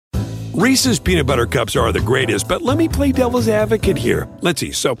Reese's peanut butter cups are the greatest, but let me play devil's advocate here. Let's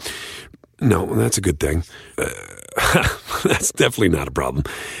see. So, no, that's a good thing. That's definitely not a problem.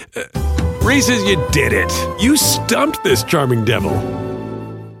 Reese's, you did it. You stumped this charming devil.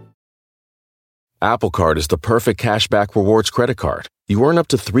 Apple Card is the perfect cashback rewards credit card. You earn up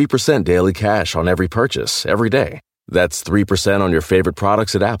to 3% daily cash on every purchase, every day. That's 3% on your favorite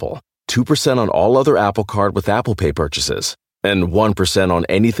products at Apple, 2% on all other Apple Card with Apple Pay purchases, and 1% on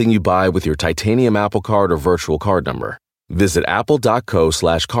anything you buy with your titanium Apple Card or virtual card number. Visit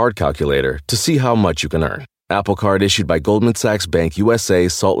apple.co/card calculator to see how much you can earn. Apple Card issued by Goldman Sachs Bank USA,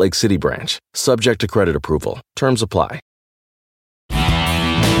 Salt Lake City branch. Subject to credit approval. Terms apply.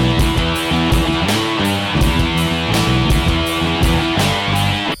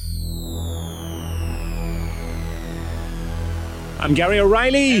 I'm Gary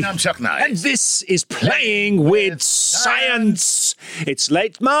O'Reilly. And I'm Chuck Knight. And this is Playing with Science. It's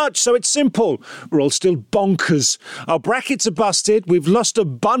late March, so it's simple. We're all still bonkers. Our brackets are busted, we've lost a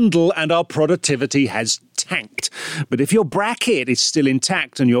bundle, and our productivity has tanked. But if your bracket is still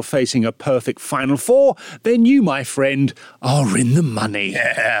intact and you're facing a perfect Final Four, then you, my friend, are in the money.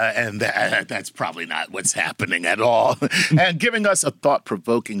 Yeah, and that's probably not what's happening at all. And giving us a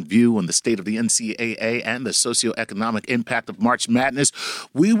thought-provoking view on the state of the NCAA and the socioeconomic impact of March Madness,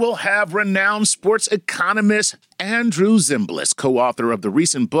 we will have renowned sports economist Andrew Zimbalist, co-author of the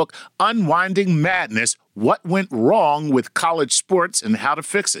recent book, Unwinding Madness, What Went Wrong with College Sports and How to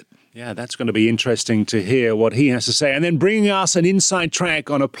Fix It. Yeah, that's going to be interesting to hear what he has to say. And then bringing us an inside track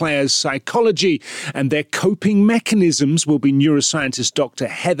on a player's psychology and their coping mechanisms will be neuroscientist Dr.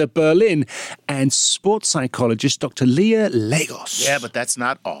 Heather Berlin and sports psychologist Dr. Leah Lagos. Yeah, but that's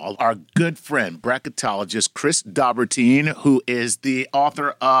not all. Our good friend, bracketologist Chris Daubertine, who is the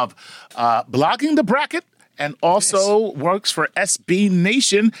author of Blogging the Bracket, and also works for SB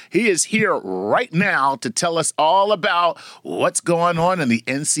Nation. He is here right now to tell us all about what's going on in the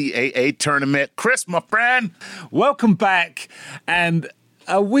NCAA tournament. Chris, my friend. Welcome back. And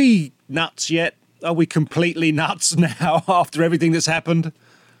are we nuts yet? Are we completely nuts now after everything that's happened?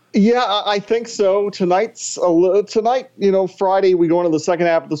 Yeah, I think so. Tonight, Friday, we go into the second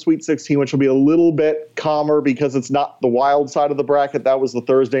half of the Sweet 16, which will be a little bit calmer because it's not the wild side of the bracket. That was the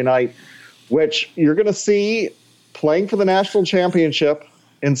Thursday night, which you're going to see playing for the national championship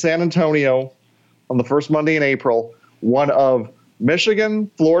in San Antonio on the first Monday in April, one of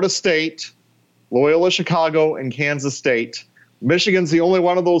Michigan, Florida State, Loyola Chicago, and Kansas State. Michigan's the only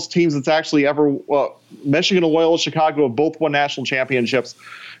one of those teams that's actually Michigan and Loyola Chicago have both won national championships.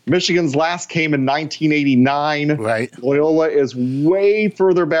 Michigan's last came in 1989. Right. Loyola is way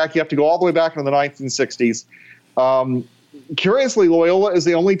further back. You have to go all the way back into the 1960s. Curiously, Loyola is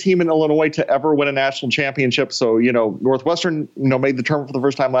the only team in Illinois to ever win a national championship. So, Northwestern, made the tournament for the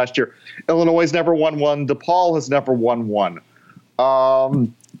first time last year. Illinois has never won one. DePaul has never won one.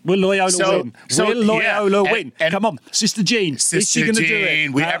 Will Loyola win? Will Loyola win? And come on, Sister Jean. Is she going to do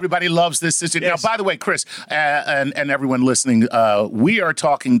it? Everybody loves this Sister Jean. Yes. Now, by the way, Chris, and everyone listening, we are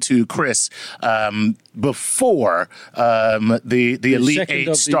talking to Chris before the Elite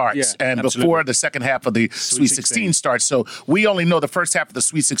Eight starts and before the second half of the Sweet 16 starts. So we only know the first half of the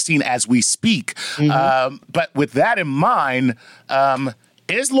Sweet 16 as we speak. Mm-hmm. But with that in mind,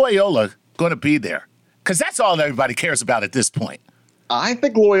 is Loyola going to be there? Because that's all everybody cares about at this point. I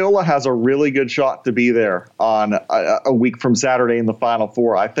think Loyola has a really good shot to be there on a week from Saturday in the Final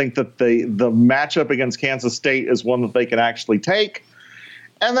Four. I think that the matchup against Kansas State is one that they can actually take.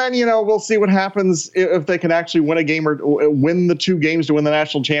 And then, we'll see what happens if they can actually win a game or win the two games to win the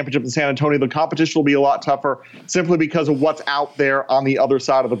national championship in San Antonio. The competition will be a lot tougher simply because of what's out there on the other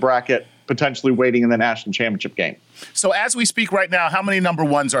side of the bracket, potentially waiting in the national championship game. So as we speak right now, how many number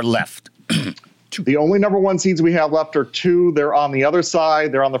ones are left? The only number one seeds we have left are two. They're on the other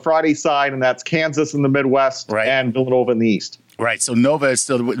side. They're on the Friday side, and that's Kansas in the Midwest and Villanova in the East. Right. So Nova is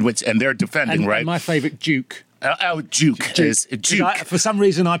still, and they're defending, right? And my favorite, Duke. Duke. For some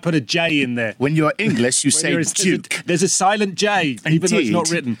reason, I put a J in there. When you're English, you say Duke. There's a silent J, even though it's not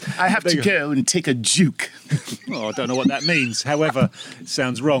written. I have to go and take a Duke. I don't know what that means. However, it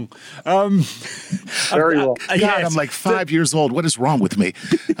sounds wrong. Very wrong. God, I'm like 5 years old. What is wrong with me?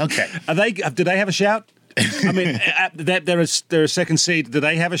 Okay. Do they have a shout? I mean, they're a second seed. Do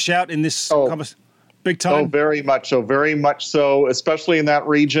they have a shout in this conversation? Big time? Oh, very much so. Very much so, especially in that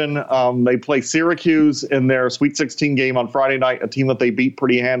region. They play Syracuse in their Sweet 16 game on Friday night, a team that they beat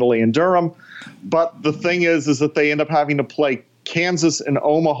pretty handily in Durham. But the thing is that they end up having to play Kansas and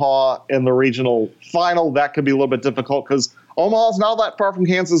Omaha in the regional final. That could be a little bit difficult because Omaha's not that far from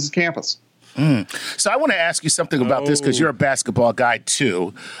Kansas's campus. So I want to ask you something about this because you're a basketball guy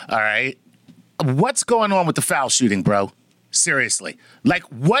too. All right. What's going on with the foul shooting, bro? Seriously. Like,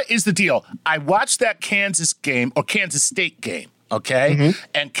 what is the deal? I watched that Kansas State game, okay? Mm-hmm.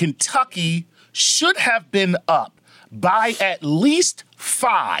 And Kentucky should have been up by at least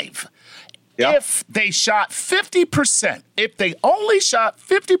 5. Yep. If they shot 50%, if they only shot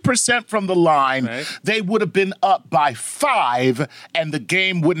 50% from the line, they would have been up by 5, and the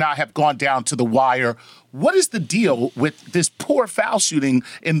game would not have gone down to the wire. What is the deal with this poor foul shooting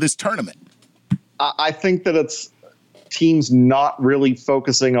in this tournament? I think that it's teams not really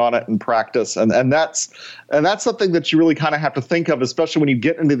focusing on it in practice. And that's something that you really kind of have to think of, especially when you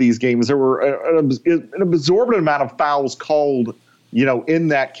get into these games. There were an absorbent amount of fouls called, in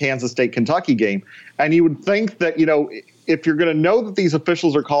that Kansas State-Kentucky game. And you would think that, if you're going to know that these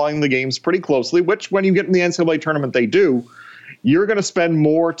officials are calling the games pretty closely, which when you get in the NCAA tournament, they do, you're going to spend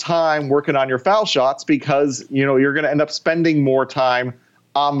more time working on your foul shots because, you're going to end up spending more time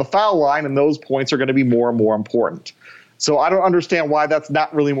on the foul line, and those points are going to be more and more important. So I don't understand why that's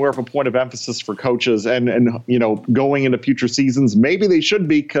not really more of a point of emphasis for coaches and going into future seasons. Maybe they should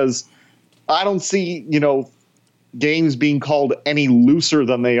be, because I don't see, games being called any looser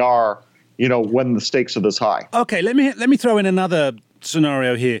than they are, when the stakes are this high. Okay, let me throw in another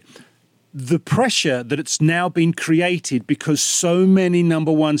scenario here. The pressure that it's now been created because so many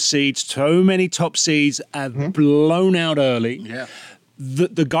number one seeds, so many top seeds have blown out early. Yeah.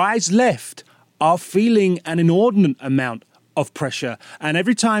 The guys left are feeling an inordinate amount of pressure. And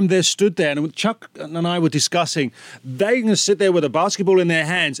every time they're stood there, and Chuck and I were discussing, they're going to sit there with a basketball in their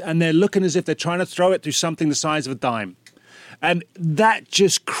hands and they're looking as if they're trying to throw it through something the size of a dime. And that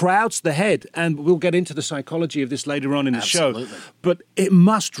just crowds the head. And we'll get into the psychology of this later on in the show. But it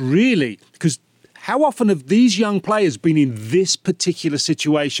must really, because how often have these young players been in this particular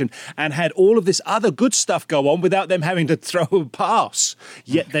situation and had all of this other good stuff go on without them having to throw a pass?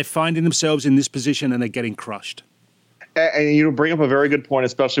 Yet they're finding themselves in this position and they're getting crushed. And you bring up a very good point,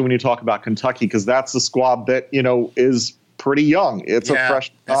 especially when you talk about Kentucky, because that's the squad that, is pretty young. It's a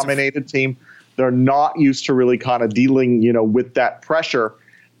fresh dominated team. They're not used to really kind of dealing, with that pressure.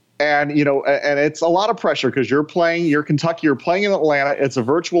 And, and it's a lot of pressure because you're Kentucky, you're playing in Atlanta. It's a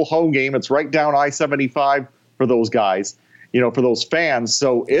virtual home game. It's right down I-75 for those guys, for those fans.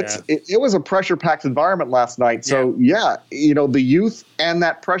 So it was a pressure-packed environment last night. So, the youth and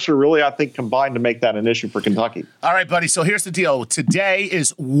that pressure really, I think, combined to make that an issue for Kentucky. All right, buddy. So here's the deal. Today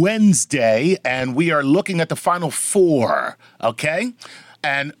is Wednesday, and we are looking at the Final Four, okay?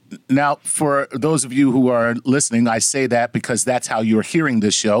 And now, for those of you who are listening, I say that because that's how you're hearing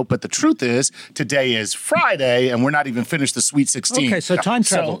this show. But the truth is, today is Friday, and we're not even finished the Sweet 16. Okay, so time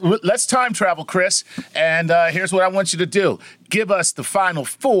travel. So let's time travel, Chris. And here's what I want you to do. Give us the Final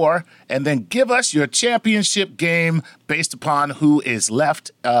Four, and then give us your championship game based upon who is left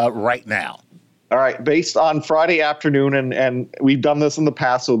right now. All right, based on Friday afternoon, and we've done this in the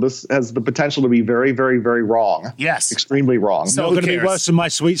past, so this has the potential to be very, very, very wrong. Yes. Extremely wrong. So it's going to be worse than my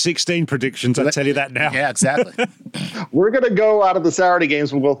Sweet 16 predictions, I'll tell you that now. Yeah, exactly. We're going to go out of the Saturday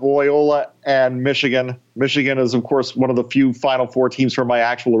games with both Loyola and Michigan. Michigan is, of course, one of the few Final Four teams from my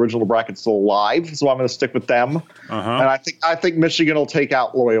actual original bracket still alive, so I'm going to stick with them. And I think Michigan will take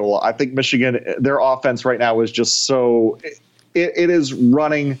out Loyola. I think Michigan, their offense right now is just so it is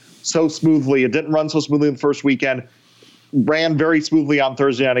running so smoothly. It didn't run so smoothly in the first weekend. Ran very smoothly on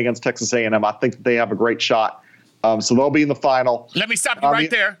Thursday night against Texas A&M. I think they have a great shot. So they'll be in the final. Let me stop you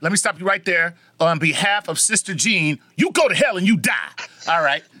right there. On behalf of Sister Jean, you go to hell and you die. All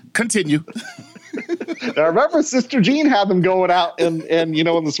right, continue. Now remember, Sister Jean had them going out in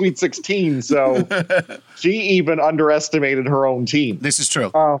the Sweet 16. So she even underestimated her own team. This is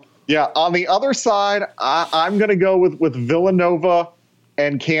true. On the other side, I'm going to go with Villanova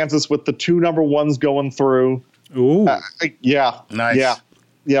and Kansas with the two number ones going through. Ooh. Nice.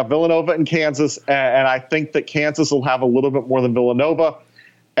 Yeah, Villanova and Kansas. And I think that Kansas will have a little bit more than Villanova.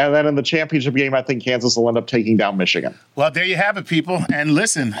 And then in the championship game, I think Kansas will end up taking down Michigan. Well, there you have it, people. And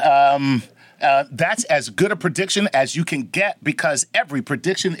listen, that's as good a prediction as you can get because every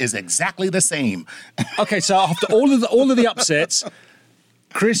prediction is exactly the same. Okay, so after all of the upsets,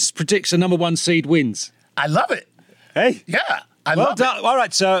 Chris predicts a number one seed wins. I love it. Hey. Yeah. I love it. All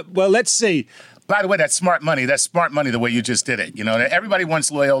right, so, let's see. By the way, that's smart money. That's smart money the way you just did it. Everybody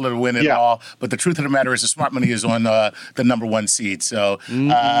wants Loyola to win it all, but the truth of the matter is the smart money is on the number one seed. So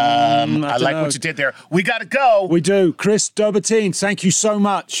I like what you did there. We got to go. We do. Chris Daubertine, thank you so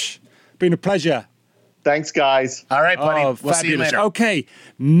much. Been a pleasure. Thanks, guys. All right, buddy. We'll see you later. Okay,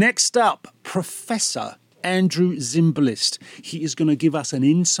 next up, Professor Andrew Zimbalist. He is going to give us an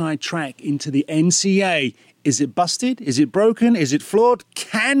inside track into the NCAA. Is it busted? Is it broken? Is it flawed?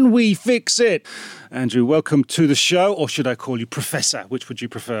 Can we fix it? Andrew, welcome to the show, or should I call you Professor? Which would you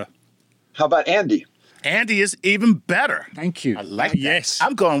prefer? How about Andy? Andy is even better. Thank you. I like that. Yes.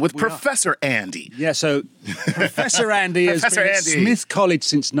 I'm going with Professor Andy. Yeah, so Professor Andy has been at Smith College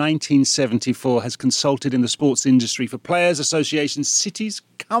since 1974, has consulted in the sports industry for players, associations, cities,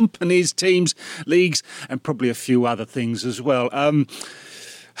 companies, teams, leagues, and probably a few other things as well.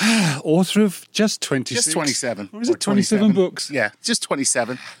 Author of just 26? Just 27. Or is it 27 books? Yeah, just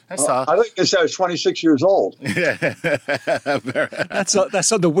 27. That's all. I think you said I was 26 years old. That's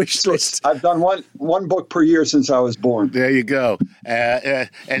on the wish list. I've done one book per year since I was born. There you go. And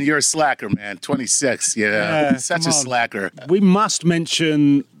you're a slacker, man. 26. Such a slacker. We must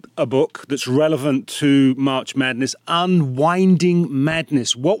mention a book that's relevant to March Madness, Unwinding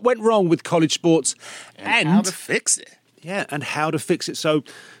Madness. What went wrong with college sports and how to fix it. Yeah, and how to fix it. So,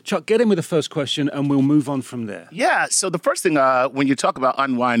 Chuck, get in with the first question, and we'll move on from there. Yeah, so the first thing, when you talk about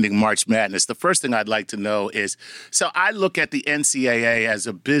unwinding March Madness, the first thing I'd like to know is, so I look at the NCAA as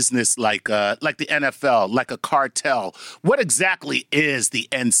a business like the NFL, like a cartel. What exactly is the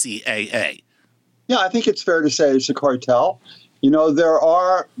NCAA? Yeah, I think it's fair to say it's a cartel. You know, there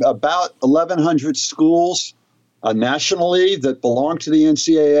are about 1,100 schools nationally that belong to the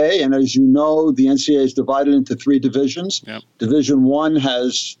NCAA. And as you know, the NCAA is divided into 3 divisions. Yep. Division 1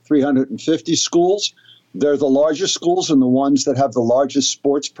 has 350 schools. They're the largest schools and the ones that have the largest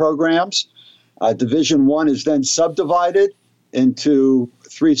sports programs. Division 1 is then subdivided into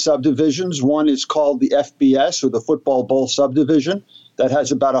 3 subdivisions. One is called the FBS, or the Football Bowl Subdivision, that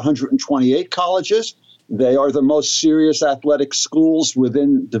has about 128 colleges. They are the most serious athletic schools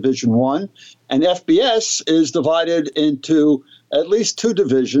within Division I. And FBS is divided into at least 2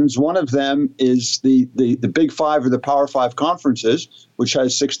 divisions. One of them is the Big Five, or the Power Five conferences, which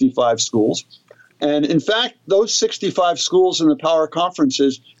has 65 schools. And in fact, those 65 schools in the power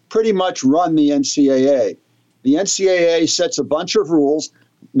conferences pretty much run the NCAA. The NCAA sets a bunch of rules.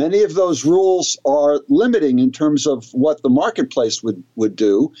 Many of those rules are limiting in terms of what the marketplace would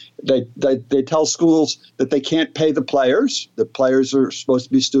do. They tell schools that they can't pay the players. The players are supposed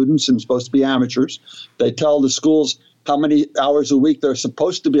to be students and supposed to be amateurs. They tell the schools how many hours a week they're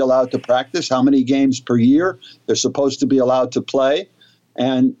supposed to be allowed to practice, how many games per year they're supposed to be allowed to play.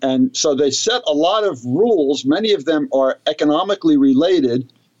 And so they set a lot of rules. Many of them are economically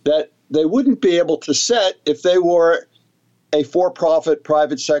related that they wouldn't be able to set if they were a for-profit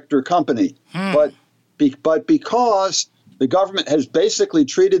private sector company. But because the government has basically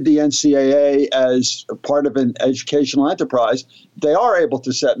treated the NCAA as a part of an educational enterprise, they are able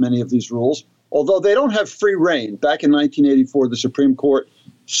to set many of these rules, although they don't have free rein. Back in 1984, the Supreme Court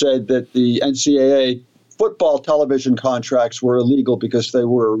said that the NCAA football television contracts were illegal because they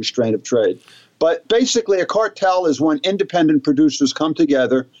were a restraint of trade. But basically, a cartel is when independent producers come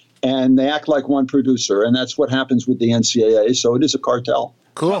together and they act like one producer, and that's what happens with the NCAA. So it is a cartel.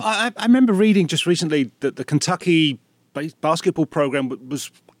 Cool. I remember reading just recently that the Kentucky basketball program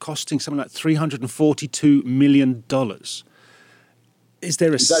was costing something like $342 million. Is there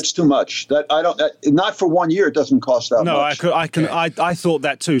That's too much. Not for 1 year. It doesn't cost that much. No, I thought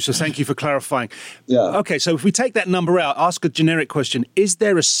that too. So thank you for clarifying. Yeah. Okay. So if we take that number out, ask a generic question: is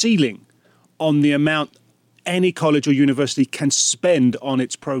there a ceiling on the amount any college or university can spend on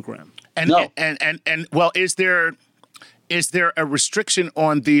its program? No. And well, is there a restriction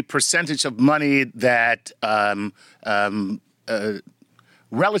on the percentage of money that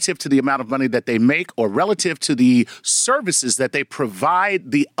relative to the amount of money that they make, or relative to the services that they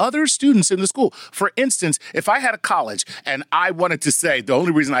provide the other students in the school? For instance, if I had a college and I wanted to say the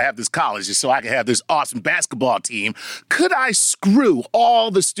only reason I have this college is so I can have this awesome basketball team, could I screw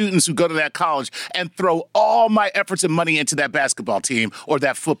all the students who go to that college and throw all my efforts and money into that basketball team or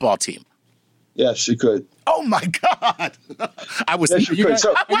that football team? Yes, you could. Oh my God! I was. Yes, you could.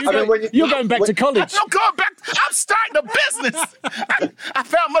 So, you're going back to college. I'm going back. I'm starting a business. I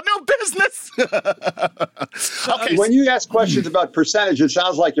found my new business. Okay. When you ask questions about percentage, it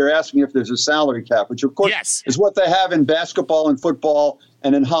sounds like you're asking if there's a salary cap, which of course is what they have in basketball and football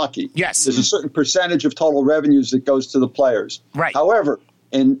and in hockey. Yes. There's a certain percentage of total revenues that goes to the players. Right. However,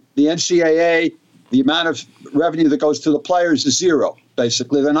 in the NCAA, the amount of revenue that goes to the players is zero.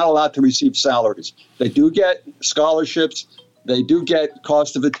 Basically, they're not allowed to receive salaries. They do get scholarships. They do get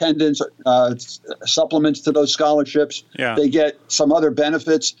cost of attendance, supplements to those scholarships. Yeah. They get some other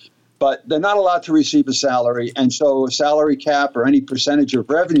benefits, but they're not allowed to receive a salary. And so a salary cap or any percentage of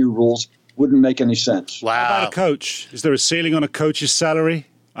revenue rules wouldn't make any sense. Wow. How about a coach? Is there a ceiling on a coach's salary?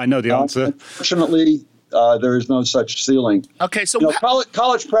 I know the answer. Unfortunately, there is no such ceiling. Okay, so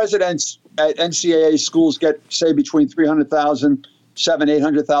college presidents at NCAA schools get, say, between $300,000,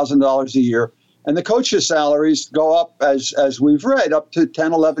 $800,000 a year, and the coaches' salaries go up, as we've read, up to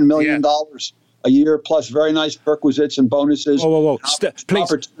 $10, $11 million a year, plus very nice perquisites and bonuses. Whoa.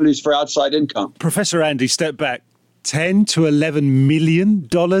 Opportunities for outside income. Professor Andy, step back. $10 to $11 million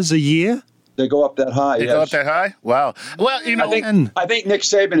a year? They go up that high. They go up that high? Wow. Well, I think Nick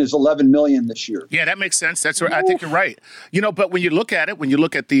Saban is $11 million this year. Yeah, that makes sense. That's right. I think you're right. But when you look at it, when you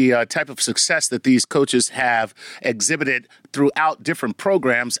look at the type of success that these coaches have exhibited throughout different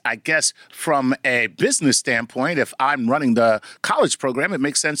programs, I guess from a business standpoint, if I'm running the college program, it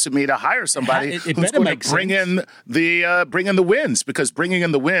makes sense to me to hire somebody who's going to bring in the wins, because bringing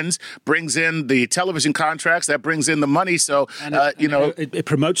in the wins brings in the television contracts, that brings in the money. So, it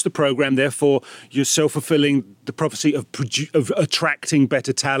promotes the program. Therefore, you're self-fulfilling the prophecy of attracting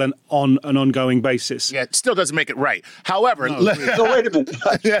better talent on an ongoing basis. Yeah, it still doesn't make it right. However, so wait a minute.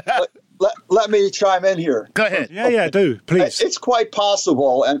 Let me chime in here. Go ahead. Yeah, do, please. It's quite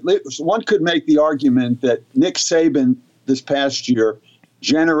possible, and one could make the argument that Nick Saban this past year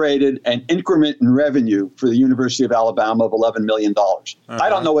generated an increment in revenue for the University of Alabama of $11 million. I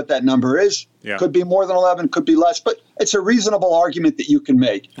don't know what that number is. Yeah. Could be more than 11, could be less, but it's a reasonable argument that you can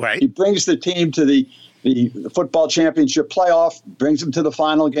make. Right. He brings the team to the football championship playoff, brings them to the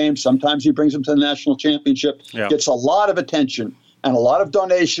final game. Sometimes he brings them to the national championship, gets a lot of attention. And a lot of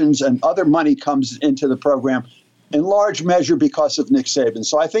donations and other money comes into the program in large measure because of Nick Saban.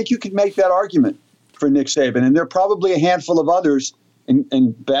 So I think you could make that argument for Nick Saban. And there are probably a handful of others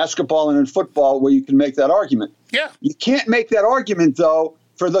in basketball and in football where you can make that argument. Yeah. You can't make that argument, though,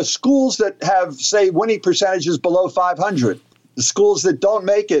 for the schools that have, say, winning percentages below 500, the schools that don't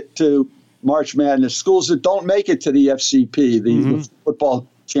make it to March Madness, schools that don't make it to the FCP, the football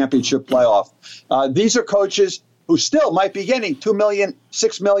championship playoff. These are coaches who still might be getting $2 million,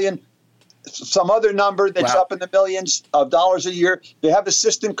 $6 million, some other number that's up in the millions of dollars a year. They have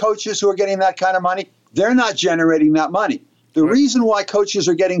assistant coaches who are getting that kind of money. They're not generating that money. The reason why coaches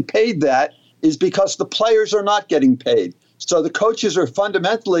are getting paid that is because the players are not getting paid. So the coaches are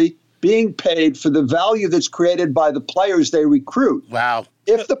fundamentally being paid for the value that's created by the players they recruit. Wow.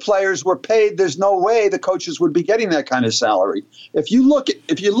 If the players were paid, there's no way the coaches would be getting that kind of salary. If you look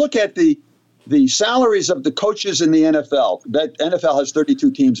at the salaries of the coaches in the NFL, that NFL has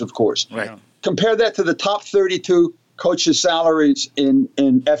 32 teams, of course. Right. Compare that to the top 32 coaches' salaries in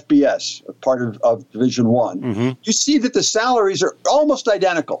FBS, part of Division I. You see that the salaries are almost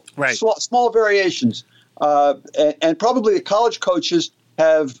identical. Right. Small variations. And probably the college coaches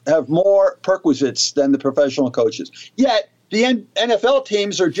have more perquisites than the professional coaches. Yet the NFL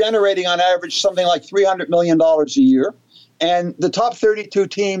teams are generating on average something like $300 million a year. And the top 32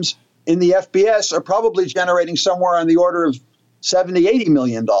 teams in the FBS are probably generating somewhere on the order of $70, $80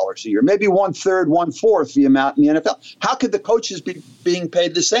 million a year, maybe 1/3, 1/4 the amount in the NFL. How could the coaches be being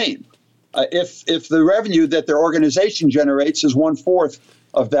paid the same if the revenue that their organization generates is 1/4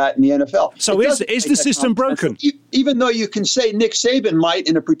 of that in the NFL? So is the system broken? Even though you can say Nick Saban might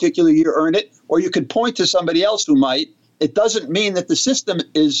in a particular year earn it, or you could point to somebody else who might, it doesn't mean that the system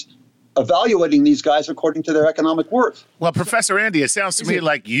is evaluating these guys according to their economic worth. Well, Professor Andy, it sounds to me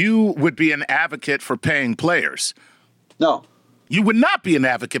like you would be an advocate for paying players. No. You would not be an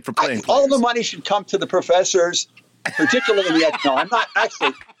advocate for playing players. All the money should come to the professors, particularly in the no, I'm not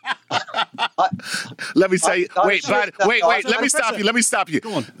actually. Let me say, wait, let me stop you.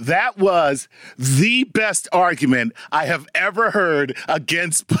 Go on. That was the best argument I have ever heard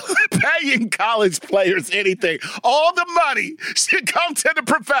against paying college players anything. All the money should come to the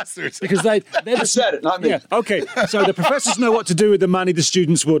professors. Because they said it, not me. Yeah, okay. So the professors know what to do with the money, the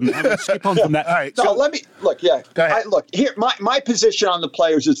students wouldn't. I'm going to skip on from that. All right. So let me look. Yeah, go ahead. Look here. My position on the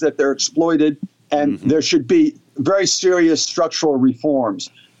players is that they're exploited, and there should be very serious structural reforms.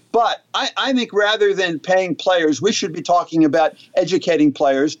 But I think rather than paying players, we should be talking about educating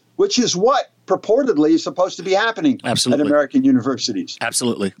players, which is what purportedly is supposed to be happening at American universities.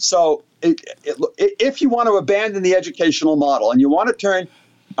 Absolutely. So if you want to abandon the educational model and you want to turn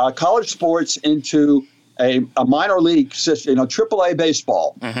college sports into a minor league system, AAA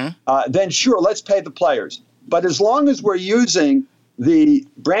baseball, then sure, let's pay the players. But as long as we're using the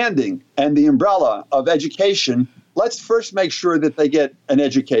branding and the umbrella of education, let's first make sure that they get an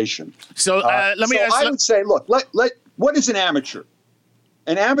education. So let me ask. I would say, look, what is an amateur?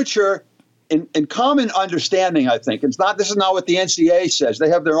 An amateur, in common understanding, I think, this is not what the NCAA says. They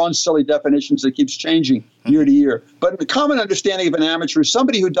have their own silly definitions that keeps changing year to year. But the common understanding of an amateur is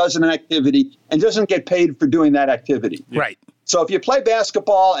somebody who does an activity and doesn't get paid for doing that activity. Right. So if you play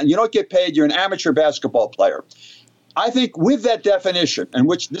basketball and you don't get paid, you're an amateur basketball player. I think with that definition, and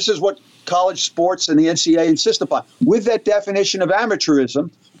which this is what college sports and the NCAA insist upon, with that definition of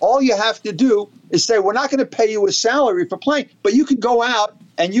amateurism, all you have to do is say, we're not going to pay you a salary for playing, but you can go out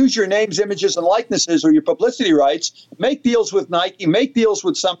and use your names, images, and likenesses or your publicity rights, make deals with Nike, make deals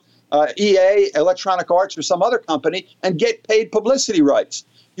with some EA, Electronic Arts, or some other company, and get paid publicity rights.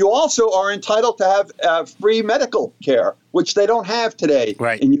 You also are entitled to have free medical care, which they don't have today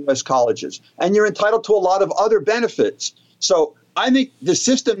in U.S. colleges. And you're entitled to a lot of other benefits. So I think the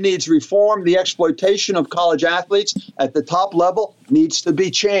system needs reform. The exploitation of college athletes at the top level needs to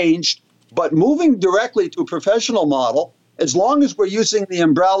be changed. But moving directly to a professional model, as long as we're using the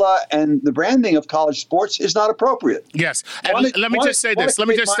umbrella and the branding of college sports, is not appropriate. Yes, and let me just say this. Let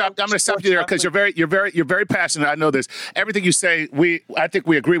me just stop. I'm going to stop you there because you're very passionate. I know this. Everything you say, I think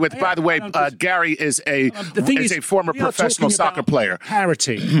we agree with. By the way, Gary is a former professional soccer player.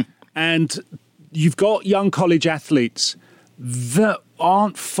 Parity, and you've got young college athletes that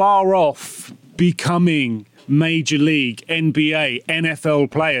aren't far off becoming Major League, NBA,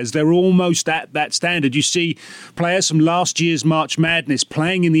 NFL players. They're almost at that standard. You see players from last year's March Madness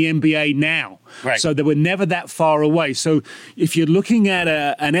playing in the NBA now. Right. So they were never that far away. So if you're looking at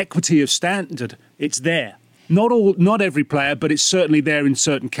an equity of standard, it's there. Not every player, but it's certainly there in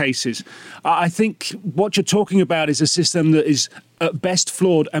certain cases. I think what you're talking about is a system that is at best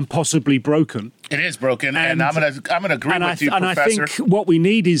flawed and possibly broken. It is broken, and I'm going to agree with you, Professor. And I think what we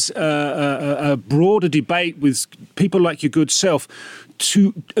need is a broader debate with people like your good self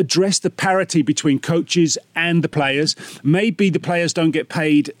to address the parity between coaches and the players. Maybe the players don't get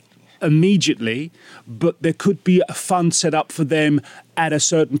paid immediately, but there could be a fund set up for them at a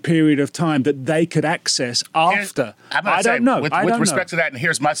certain period of time that they could access after. I don't know. With respect to that, and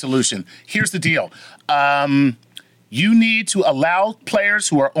here's my solution. Here's the deal. You need to allow players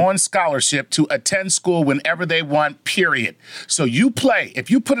who are on scholarship to attend school whenever they want, period. So you play.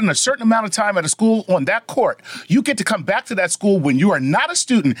 If you put in a certain amount of time at a school on that court, you get to come back to that school when you are not a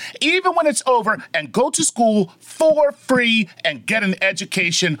student, even when it's over, and go to school for free and get an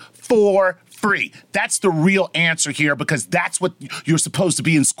education for free. That's the real answer here, because that's what you're supposed to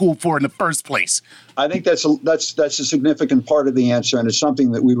be in school for in the first place. I think that's a significant part of the answer, and it's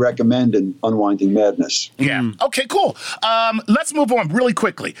something that we recommend in Unwinding Madness. Yeah. Okay, cool. Let's move on really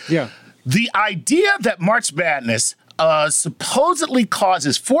quickly. Yeah. The idea that March Madness supposedly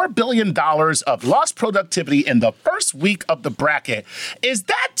causes $4 billion of lost productivity in the first week of the bracket. Is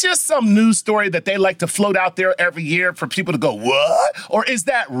that just some news story that they like to float out there every year for people to go, what? Or is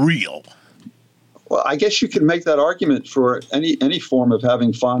that real? Well, I guess you can make that argument for any form of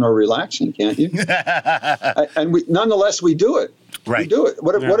having fun or relaxing, can't you? And nonetheless, we do it. Right. We do it.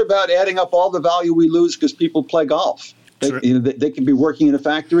 What about adding up all the value we lose because people play golf? They can be working in a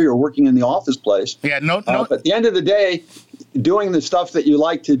factory or working in the office place. Yeah, no. But at the end of the day, doing the stuff that you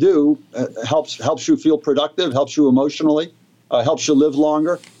like to do helps you feel productive, helps you emotionally, helps you live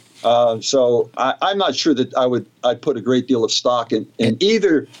longer. So I'm not sure that I'd put a great deal of stock in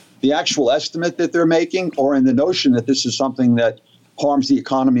either the actual estimate that they're making or in the notion that this is something that harms the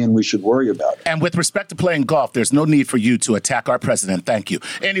economy and we should worry about it. And with respect to playing golf, there's no need for you to attack our president. Thank you.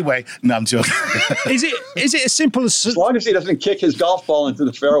 Anyway, no, I'm joking. Is it as simple as long as he doesn't kick his golf ball into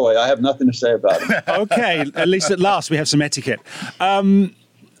the fairway, I have nothing to say about it. Okay, at least at last we have some etiquette.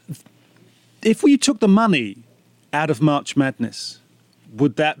 If we took the money out of March Madness,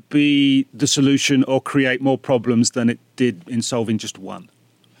 would that be the solution or create more problems than it did in solving just one?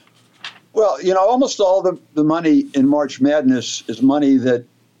 Well, almost all the money in March Madness is money that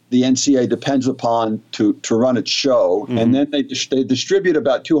the NCAA depends upon to run its show. Mm-hmm. And then they distribute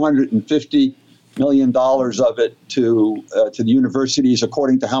about $250 million of it to the universities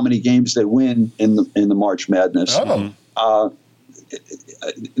according to how many games they win in the March Madness. Oh.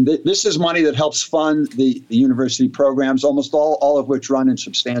 This is money that helps fund the university programs, almost all of which run in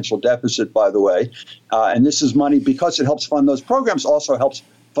substantial deficit, by the way. And this is money, because it helps fund those programs, also helps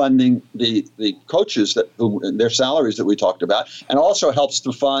funding the coaches their salaries that we talked about, and also helps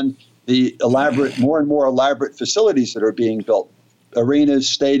to fund the more and more elaborate facilities that are being built: arenas,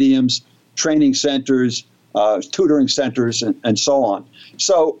 stadiums, training centers, tutoring centers, and so on.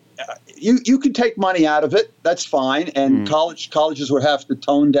 So you can take money out of it. That's fine. And colleges would have to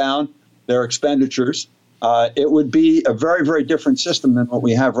tone down their expenditures. It would be a very, very different system than what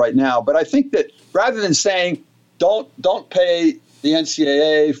we have right now. But I think that rather than saying don't pay the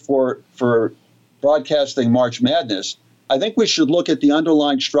NCAA for broadcasting March Madness, I think we should look at the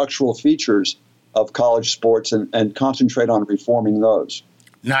underlying structural features of college sports and concentrate on reforming those.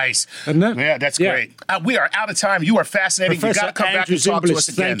 Nice. Isn't it? Yeah, that's great. We are out of time. You are fascinating. Professor You got to come Andrew back and talk to us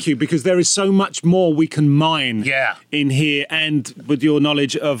again. Thank you, because there is so much more we can mine in here, and with your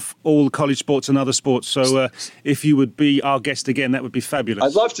knowledge of all college sports and other sports. So if you would be our guest again, that would be fabulous.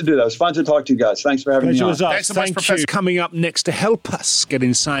 I'd love to do that. It was fun to talk to you guys. Thanks for having me on. Thanks so much, Professor. Coming up next to help us get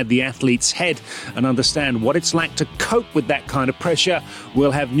inside the athlete's head and understand what it's like to cope with that kind of pressure,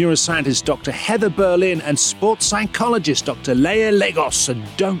 we'll have neuroscientist Dr. Heather Berlin and sports psychologist Dr. Leah Legos. So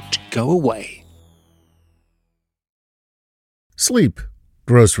don't go away. Sleep,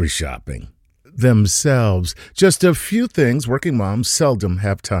 grocery shopping, themselves, just a few things working moms seldom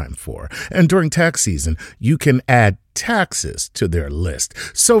have time for. And during tax season, you can add taxes to their list.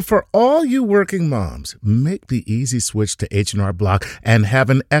 So for all you working moms, make the easy switch to H&R Block and have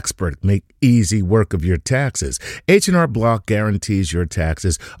an expert make easy work of your taxes. H&R Block guarantees your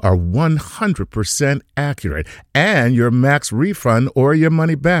taxes are 100% accurate and your max refund or your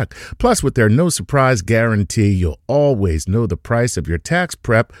money back. Plus, with their no surprise guarantee, you'll always know the price of your tax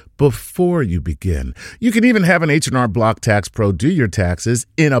prep before you begin. You can even have an H&R Block tax pro do your taxes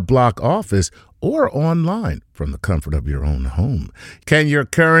in a Block office or online from the comfort of your own home. Can your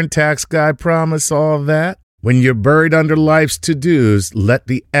current tax guy promise all that? When you're buried under life's to-dos, let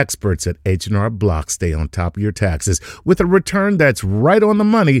the experts at H&R Block stay on top of your taxes with a return that's right on the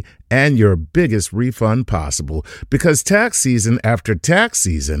money and your biggest refund possible. Because tax season after tax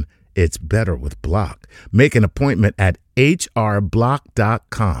season, it's better with Block. Make an appointment at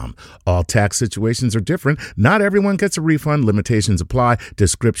hrblock.com. All tax situations are different. Not everyone gets a refund. Limitations apply.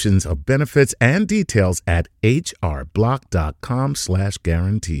 Descriptions of benefits and details at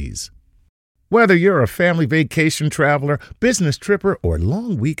hrblock.com/guarantees. Whether you're a family vacation traveler, business tripper, or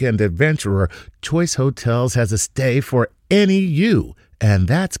long weekend adventurer, Choice Hotels has a stay for any you. And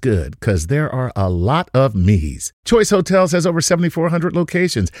that's good, because there are a lot of me's. Choice Hotels has over 7,400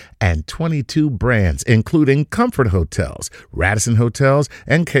 locations and 22 brands, including Comfort Hotels, Radisson Hotels,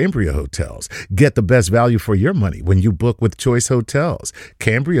 and Cambria Hotels. Get the best value for your money when you book with Choice Hotels.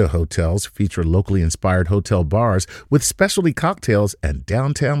 Cambria Hotels feature locally inspired hotel bars with specialty cocktails and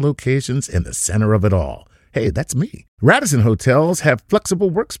downtown locations in the center of it all. Hey, that's me. Radisson Hotels have flexible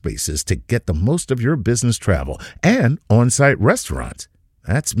workspaces to get the most of your business travel and on-site restaurants.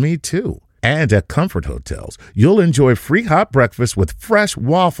 That's me too. And at Comfort Hotels, you'll enjoy free hot breakfast with fresh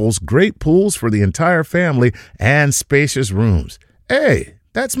waffles, great pools for the entire family, and spacious rooms. Hey,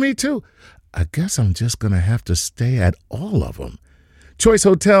 that's me too. I guess I'm just going to have to stay at all of them. Choice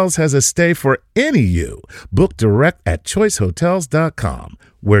Hotels has a stay for any you. Book direct at choicehotels.com,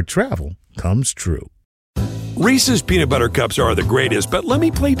 where travel comes true. Reese's peanut butter cups are the greatest, but let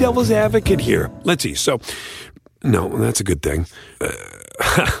me play devil's advocate here. Let's see. So, no, that's a good thing.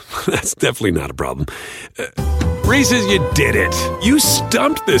 That's definitely not a problem. Reese's, you did it. You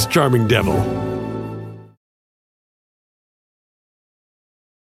stumped this charming devil.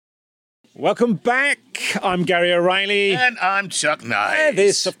 Welcome back. I'm Gary O'Reilly. And I'm Chuck Nice. And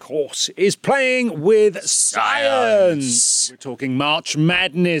this, of course, is Playing with Science. We're talking March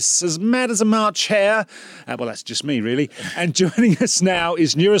Madness, as mad as a March hare. Well, that's just me, really. And joining us now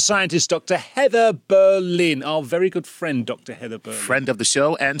is neuroscientist Dr. Heather Berlin, our very good friend, Dr. Heather Berlin. Friend of the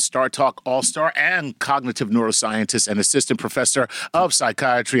show and Star Talk All-Star and cognitive neuroscientist and assistant professor of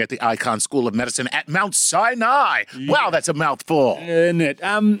psychiatry at the Icahn School of Medicine at Mount Sinai. Yeah. Wow, that's a mouthful. Isn't it?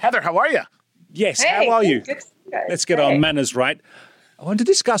 Heather, how are you? Yes, hey, how are you? Good to see you guys. Let's get our manners right. I want to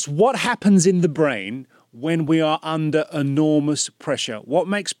discuss what happens in the brain when we are under enormous pressure. What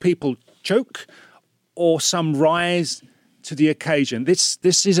makes people choke or some rise to the occasion? This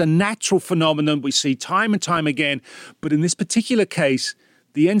is a natural phenomenon we see time and time again, but in this particular case,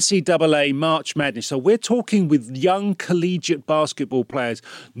 the NCAA March Madness. So we're talking with young collegiate basketball players,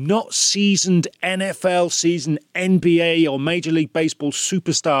 not seasoned NFL, seasoned NBA or Major League Baseball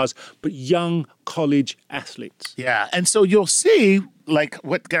superstars, but young college athletes. Yeah, and so you'll see, like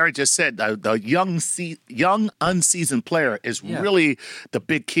what Gary just said, the young unseasoned player is really the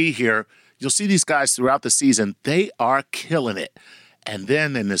big key here. You'll see these guys throughout the season. They are killing it. And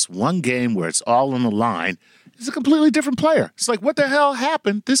then in this one game where it's all on the line, it's a completely different player. It's like, what the hell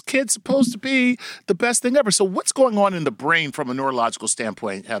happened? This kid's supposed to be the best thing ever. So what's going on in the brain from a neurological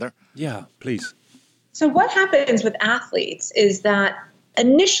standpoint, Heather? Yeah, please. So what happens with athletes is that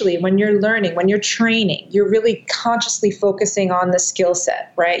initially when you're learning, when you're training, you're really consciously focusing on the skill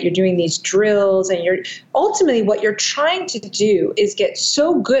set, right? You're doing these drills and you're ultimately what you're trying to do is get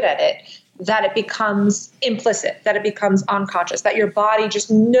so good at it that it becomes implicit, that it becomes unconscious, that your body just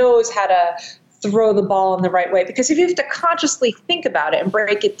knows how to throw the ball in the right way. Because if you have to consciously think about it and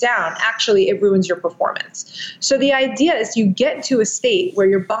break it down, actually it ruins your performance. So the idea is you get to a state where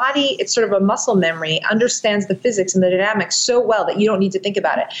your body, it's sort of a muscle memory, understands the physics and the dynamics so well that you don't need to think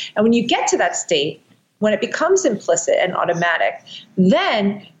about it. And when you get to that state, when it becomes implicit and automatic,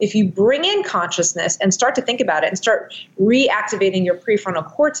 then if you bring in consciousness and start to think about it and start reactivating your prefrontal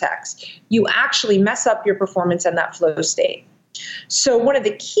cortex, you actually mess up your performance in that flow state. So one of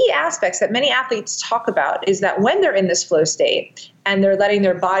the key aspects that many athletes talk about is that when they're in this flow state and they're letting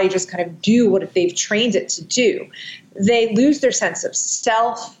their body just kind of do what they've trained it to do, they lose their sense of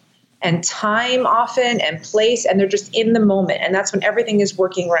self and time often and place, and they're just in the moment. And that's when everything is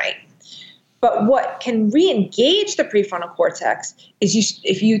working right. But what can re-engage the prefrontal cortex is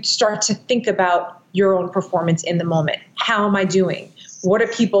if you start to think about your own performance in the moment. How am I doing? What are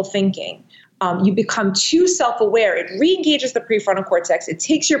people thinking? You become too self-aware. It re-engages the prefrontal cortex. It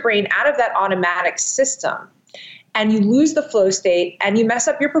takes your brain out of that automatic system, and you lose the flow state and you mess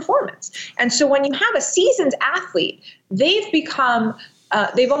up your performance. And so when you have a seasoned athlete, they've become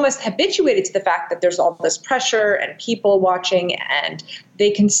they've almost habituated to the fact that there's all this pressure and people watching, and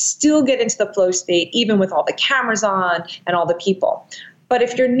they can still get into the flow state even with all the cameras on and all the people. But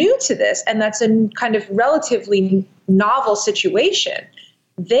if you're new to this, and that's a kind of relatively novel situation,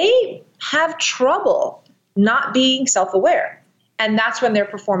 they have trouble not being self-aware. And that's when their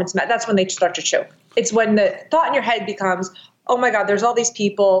performance, that's when they start to choke. It's when the thought in your head becomes, oh my God, there's all these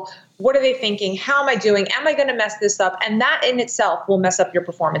people. What are they thinking? How am I doing? Am I going to mess this up? And that in itself will mess up your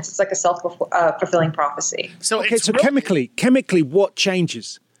performance. It's like a self-fulfilling prophecy. So chemically, what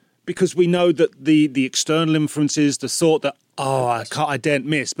changes? Because we know that the external influences, the thought that, I daren't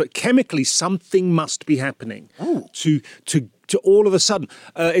miss. But chemically, something must be happening to all of a sudden.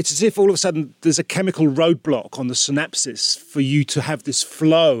 It's as if all of a sudden there's a chemical roadblock on the synapses for you to have this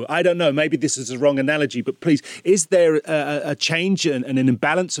flow. I don't know, maybe this is a wrong analogy, but please, is there a change and an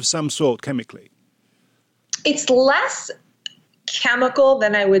imbalance of some sort chemically? It's less chemical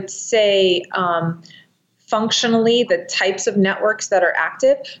than I would say functionally the types of networks that are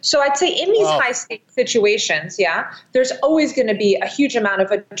active. So I'd say in these high-stake situations, there's always going to be a huge amount of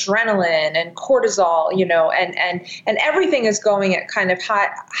adrenaline and cortisol, and everything is going at kind of high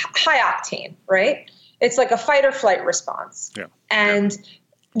octane, right? It's like a fight or flight response. Yeah. And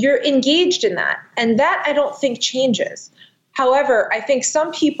you're engaged in that. And that I don't think changes. However, I think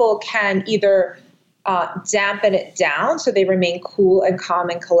some people can either dampen it down so they remain cool and calm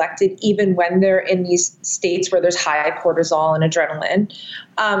and collected even when they're in these states where there's high cortisol and adrenaline.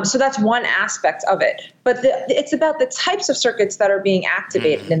 So that's one aspect of it. But it's about the types of circuits that are being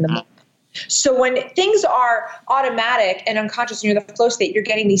activated in the moment. So when things are automatic and unconscious and you're in the flow state, you're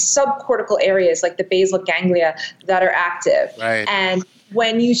getting these subcortical areas like the basal ganglia that are active. Right. And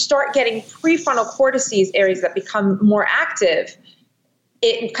when you start getting prefrontal cortices areas that become more active,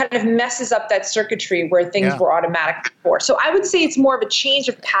 it kind of messes up that circuitry where things were automatic before. So I would say it's more of a change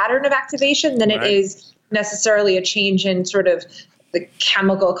of pattern of activation than it is necessarily a change in sort of the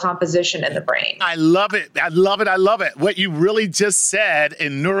chemical composition in the brain. I love it. I love it. I love it. What you really just said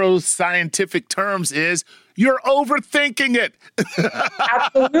in neuroscientific terms is you're overthinking it.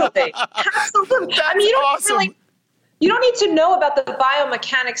 Absolutely. Absolutely. That's awesome. You don't need to know about the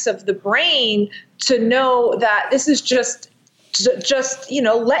biomechanics of the brain to know that this is just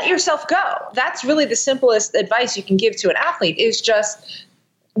let yourself go. That's really the simplest advice you can give to an athlete is just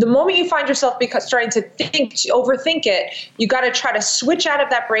the moment you find yourself starting to overthink it, you got to try to switch out of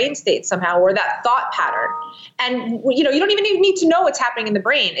that brain state somehow or that thought pattern. And, you don't even need to know what's happening in the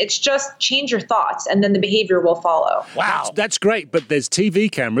brain. It's just change your thoughts and then the behavior will follow. Wow. That's great. But there's TV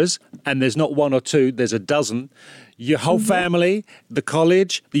cameras and there's not one or two, there's a dozen. Your whole family, the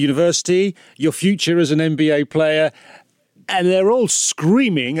college, the university, your future as an NBA player, and they're all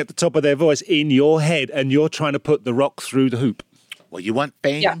screaming at the top of their voice in your head, and you're trying to put the rock through the hoop. Well, you want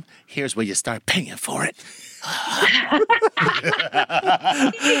fame? Yeah. Here's where you start paying for it. I'm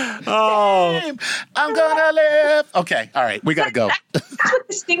gonna live. Okay, all right, we gotta go. That's what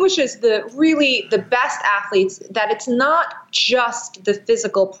distinguishes the best athletes, that it's not just the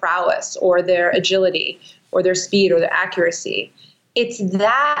physical prowess or their agility or their speed or their accuracy. It's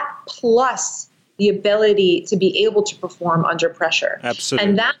that plus the ability to be able to perform under pressure. Absolutely.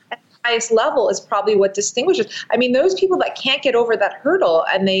 And that at the highest level is probably what distinguishes. I mean, those people that can't get over that hurdle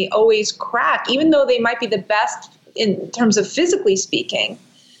and they always crack, even though they might be the best in terms of physically speaking,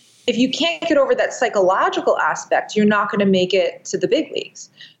 if you can't get over that psychological aspect, you're not going to make it to the big leagues.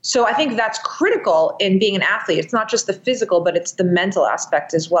 So I think that's critical in being an athlete. It's not just the physical, but it's the mental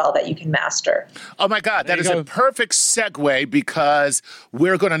aspect as well that you can master. Oh, my God. That is a perfect segue, because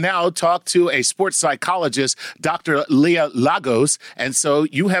we're going to now talk to a sports psychologist, Dr. Leah Lagos. And so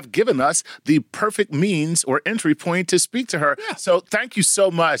you have given us the perfect means or entry point to speak to her. Yeah. So thank you so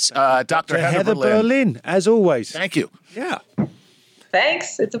much, Dr. Heather Berlin, as always. Thank you. Yeah.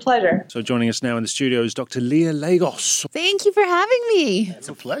 Thanks. It's a pleasure. So joining us now in the studio is Dr. Leah Lagos. Thank you for having me. It's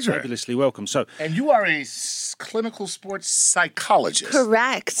a pleasure. Fabulously welcome. And you are a clinical sports psychologist.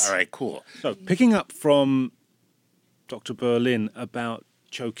 Correct. All right, cool. So picking up from Dr. Berlin about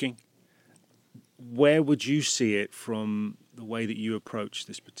choking, where would you see it from the way that you approach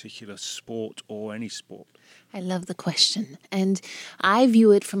this particular sport or any sport? I love the question. And I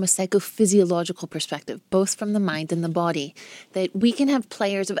view it from a psychophysiological perspective, both from the mind and the body, that we can have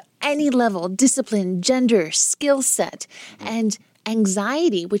players of any level, discipline, gender, skill set, and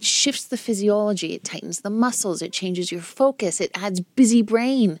anxiety, which shifts the physiology. It tightens the muscles. It changes your focus. It adds busy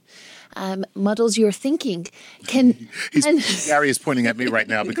brain. Muddles your thinking. Gary is pointing at me right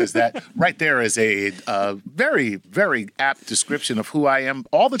now, because that right there is a very, very apt description of who I am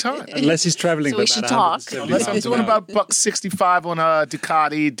all the time. Unless he's traveling. So we should talk. Unless I'm doing about $1.65 on a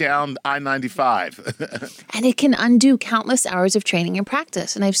Ducati down I-95. And it can undo countless hours of training and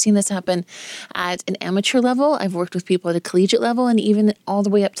practice. And I've seen this happen at an amateur level. I've worked with people at a collegiate level, and even all the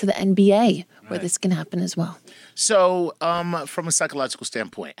way up to the NBA, where this can happen as well. So, from a psychological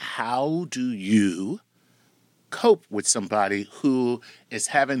standpoint, how do you cope with somebody who is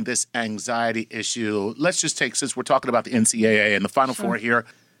having this anxiety issue? Let's just take, since we're talking about the NCAA and the Final Four here,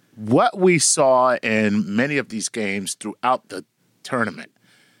 what we saw in many of these games throughout the tournament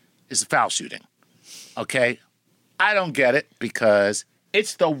is foul shooting. Okay? I don't get it, because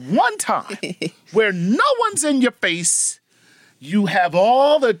it's the one time where no one's in your face. You have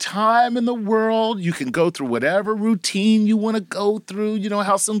all the time in the world. You can go through whatever routine you want to go through. You know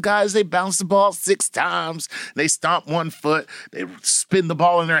how some guys, they bounce the ball 6 times, they stomp 1 foot, they spin the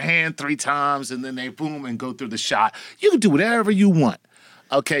ball in their hand 3 times, and then they boom and go through the shot. You can do whatever you want.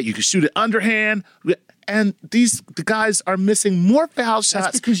 Okay, you can shoot it underhand, and the guys are missing more foul shots.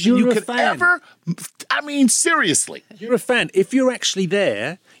 That's because you're a fan. Ever. I mean, seriously. You're a fan. If you're actually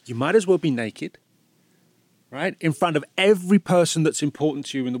there, you might as well be naked. Right? In front of every person that's important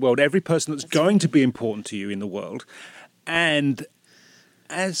to you in the world, every person that's going to be important to you in the world. And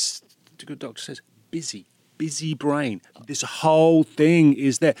as the good doctor says, busy brain. This whole thing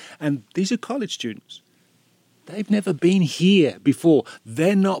is there. And these are college students. They've never been here before.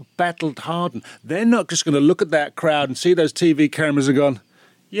 They're not battled hardened. They're not just going to look at that crowd and see those TV cameras and gone,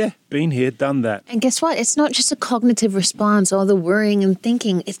 yeah, been here, done that. And guess what? It's not just a cognitive response, all the worrying and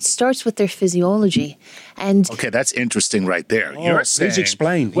thinking. It starts with their physiology. And okay, that's interesting right there. Oh, you're saying, please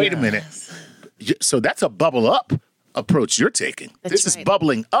explain. Wait a minute. So that's a bubble up approach you're taking. This is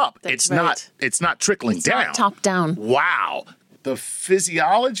bubbling up. It's not trickling down. Not top down. Wow. The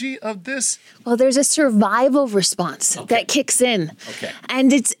physiology of this? Well, there's a survival response that kicks in. Okay.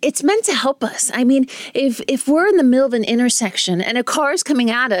 And it's meant to help us. I mean, if we're in the middle of an intersection and a car is coming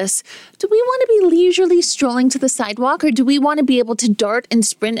at us, do we want to be leisurely strolling to the sidewalk, or do we want to be able to dart and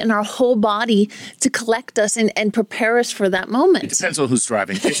sprint in our whole body to collect us and prepare us for that moment? It depends on who's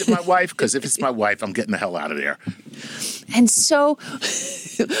driving. Is it my wife? Because if it's my wife, I'm getting the hell out of there. And so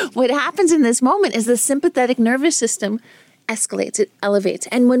what happens in this moment is the sympathetic nervous system escalates, it elevates.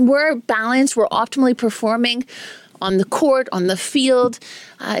 And when we're balanced, we're optimally performing on the court, on the field,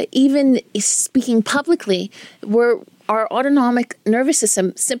 even speaking publicly, our autonomic nervous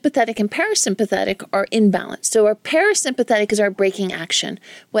system, sympathetic and parasympathetic, are in balance. So our parasympathetic is our braking action,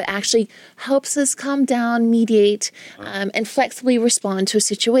 what actually helps us calm down, mediate, and flexibly respond to a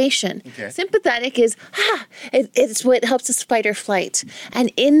situation. Okay. Sympathetic is, it's what helps us fight or flight.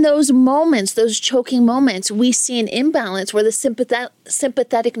 And in those moments, those choking moments, we see an imbalance where the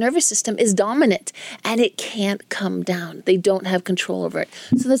sympathetic nervous system is dominant and it can't come down. They don't have control over it.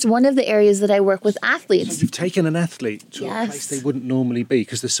 So that's one of the areas that I work with athletes. So you've taken an athlete to a place they wouldn't normally be,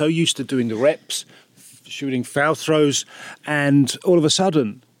 because they're so used to doing the reps, shooting foul throws, and all of a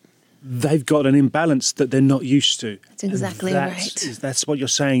sudden they've got an imbalance that they're not used to. That's exactly right. That's what you're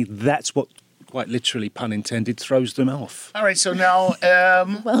saying. That's what, quite literally, pun intended, throws them off. All right, so now...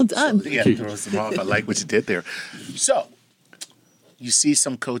 well done. Yeah, throws them off. I like what you did there. So, you see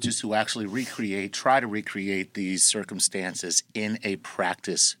some coaches who actually try to recreate these circumstances in a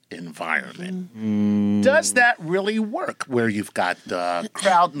practice environment. Does that really work where you've got the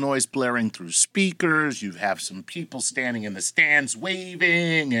crowd noise blaring through speakers, you have some people standing in the stands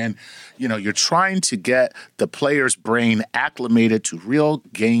waving, and you're trying to get the player's brain acclimated to real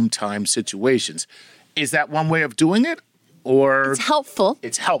game time situations? Is that one way of doing it? Or it's helpful.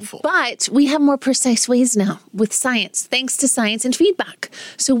 It's helpful. But we have more precise ways now with science, thanks to science and feedback.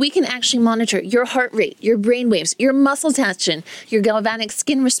 So we can actually monitor your heart rate, your brain waves, your muscle tension, your galvanic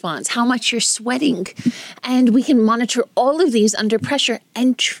skin response, how much you're sweating. And we can monitor all of these under pressure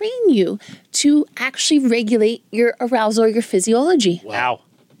and train you to actually regulate your arousal or your physiology. Wow.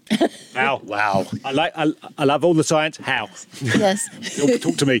 Wow. I love all the science. How? Yes.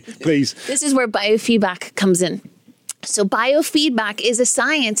 Talk to me, please. This is where biofeedback comes in. So biofeedback is a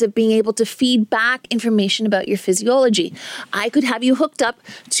science of being able to feed back information about your physiology. I could have you hooked up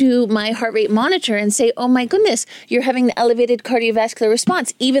to my heart rate monitor and say, oh my goodness, you're having an elevated cardiovascular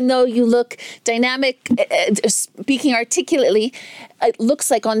response. Even though you look dynamic, speaking articulately, it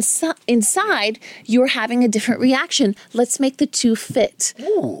looks like inside you're having a different reaction. Let's make the two fit.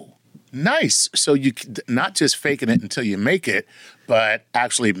 Ooh, nice. So you not just faking it until you make it, but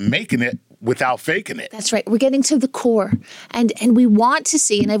actually making it without faking it. That's right. We're getting to the core. And we want to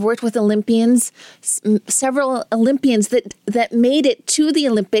see, and I've worked with Olympians, several Olympians that made it to the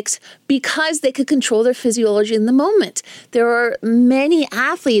Olympics because they could control their physiology in the moment. There are many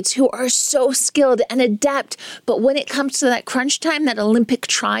athletes who are so skilled and adept, but when it comes to that crunch time, that Olympic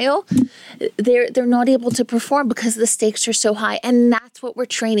trial, they're not able to perform because the stakes are so high. And that's what we're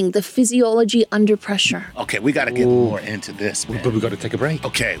training, the physiology under pressure. Okay, we got to get more into this, man. But we've got to take a break.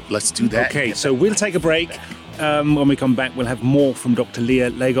 Okay, let's do that. Okay, so we'll take a break. When we come back, we'll have more from Dr. Leah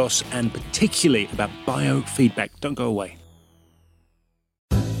Lagos and particularly about biofeedback. Don't go away.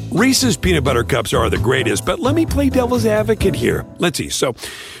 Reese's peanut butter cups are the greatest, but let me play devil's advocate here. Let's see. So,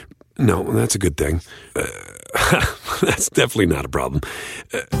 no, that's a good thing. That's definitely not a problem.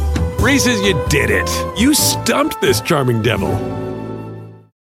 Reese's, you did it. You stumped this charming devil.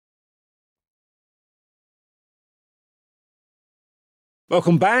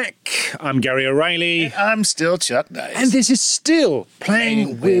 Welcome back. I'm Gary O'Reilly. And I'm still Chuck Nice. And this is still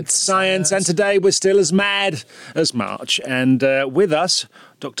Playing with Science. And today we're still as mad as March. And with us,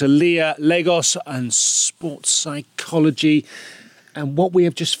 Dr. Leah Lagos and sports psychology. And what we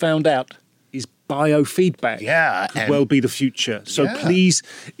have just found out is biofeedback. Yeah. Could well be the future. So please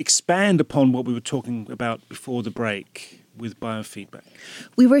expand upon what we were talking about before the break with biofeedback.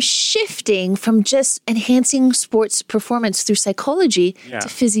 We were shifting from just enhancing sports performance through psychology to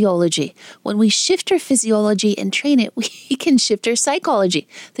physiology. When we shift our physiology and train it, we can shift our psychology.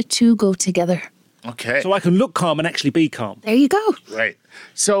 The two go together. Okay. So I can look calm and actually be calm. There you go. Right.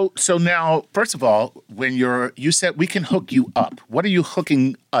 So now, first of all, when you said we can hook you up. What are you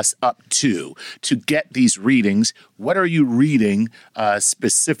hooking us up to get these readings? What are you reading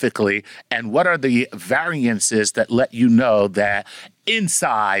specifically? And what are the variances that let you know that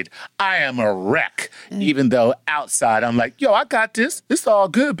inside I am a wreck, even though outside I'm like, yo, I got this. It's all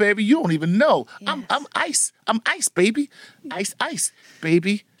good, baby. You don't even know. Yes. I'm ice. I'm ice, baby. Ice,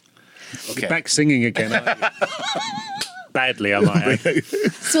 baby. Okay. You're back singing again, aren't you? Badly, I might add.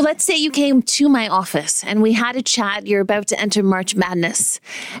 So let's say you came to my office and we had a chat. You're about to enter March Madness.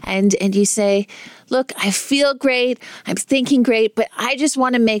 And you say, look, I feel great. I'm thinking great, but I just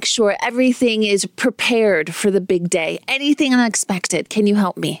want to make sure everything is prepared for the big day. Anything unexpected. Can you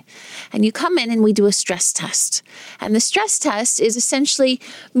help me? And you come in and we do a stress test. And the stress test is essentially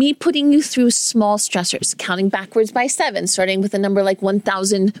me putting you through small stressors, counting backwards by 7, starting with a number like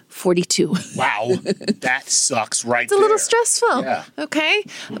 1,042. Wow. That sucks right It's a little stressful. Yeah. Okay?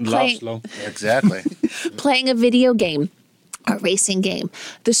 Last long. Exactly. Playing a video game. A racing game.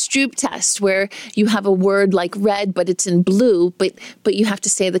 The Stroop test, where you have a word like red, but it's in blue, but you have to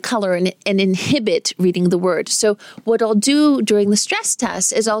say the color and inhibit reading the word. So what I'll do during the stress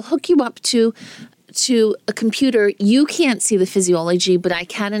test is I'll hook you up to a computer. You can't see the physiology, but I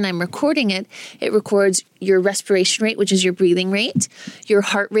can, and I'm recording it. It records your respiration rate, which is your breathing rate, your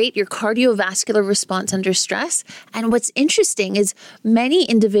heart rate, your cardiovascular response under stress. And what's interesting is many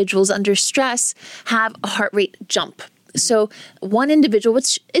individuals under stress have a heart rate jump. So one individual,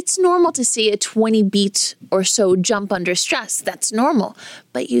 it's normal to see a 20 beat or so jump under stress. That's normal.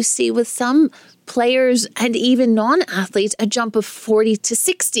 But you see with some players and even non-athletes, a jump of 40 to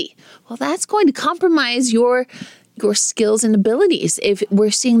 60. Well, that's going to compromise your your skills and abilities if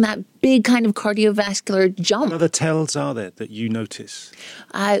we're seeing that big kind of cardiovascular jump. What other tells are there that you notice?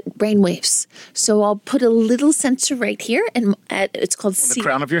 Brain waves. So I'll put a little sensor right here, and it's called On the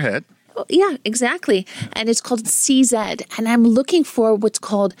crown of your head. Yeah, exactly. And it's called CZ. And I'm looking for what's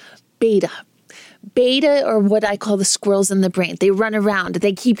called beta. Beta, or what I call the squirrels in the brain. They run around.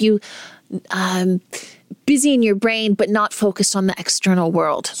 They keep you busy in your brain, but not focused on the external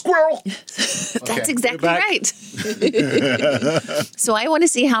world. Squirrel! That's exactly right. So I want to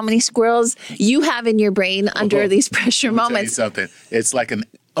see how many squirrels you have in your brain under these pressure moments. Tell you something. It's like an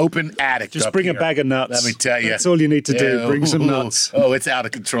open attic. Just bring a bag of nuts. Let me tell you. That's all you need to do. Bring some nuts. Oh, it's out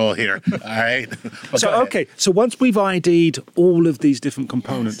of control here. All right. So once we've ID'd all of these different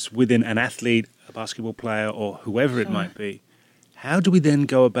components within an athlete, a basketball player, or whoever it might be, how do we then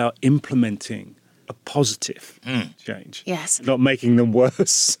go about implementing a positive change? Yes. Not making them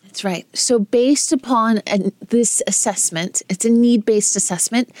worse. That's right. So based upon this assessment, it's a need-based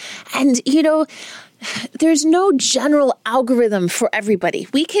assessment. And, there's no general algorithm for everybody.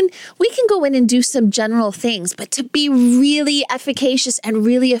 We can go in and do some general things, but to be really efficacious and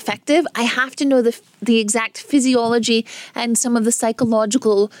really effective, I have to know the exact physiology and some of the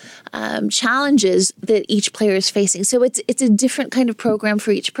psychological challenges that each player is facing. So it's a different kind of program for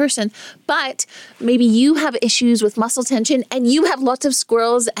each person. But maybe you have issues with muscle tension and you have lots of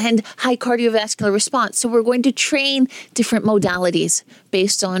squirrels and high cardiovascular response. So we're going to train different modalities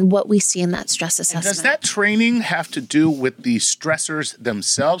based on what we see in that stress assessment. Does that training have to do with the stressors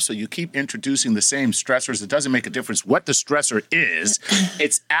themselves? So you keep introducing the same stressors. It doesn't make a difference what the stressor is.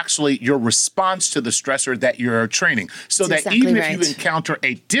 It's actually your response to the stressor that you're training. So That's that exactly even right. if you encounter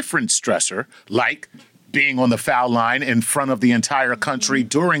a different stressor, like being on the foul line in front of the entire country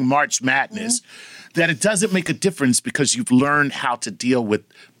during March Madness, that it doesn't make a difference because you've learned how to deal with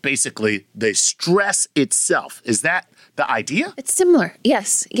basically the stress itself. Is that the idea? It's similar.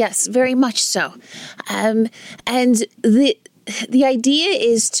 Yes, very much so. And the idea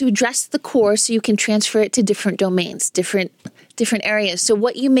is to address the core so you can transfer it to different domains, different areas. So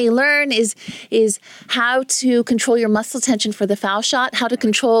what you may learn is how to control your muscle tension for the foul shot, how to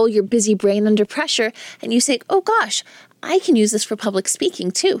control your busy brain under pressure. And you say, oh gosh, I can use this for public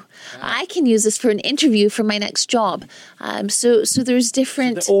speaking too. I can use this for an interview for my next job. So there's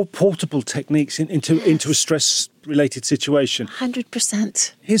different... They're all portable techniques into a stress-related situation.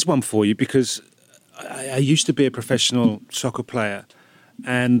 100%. Here's one for you, because I used to be a professional soccer player,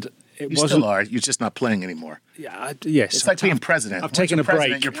 and You still are. You're just not playing anymore. Yeah, yes. It's like being president. I've taken a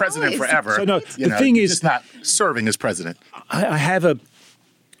break. You're president forever. So no, the thing you're is, just not serving as president. I have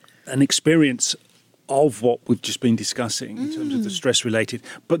an experience of what we've just been discussing in terms of the stress related.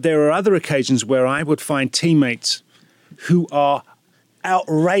 But there are other occasions where I would find teammates who are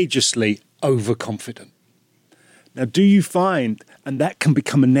outrageously overconfident. Now, do you find, and that can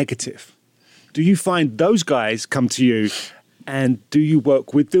become a negative, do you find those guys come to you and do you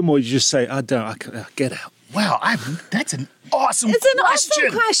work with them, or you just say, I get out? Wow, that's an awesome question. It's an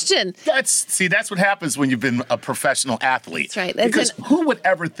awesome question. That's what happens when you've been a professional athlete. That's right. Because who would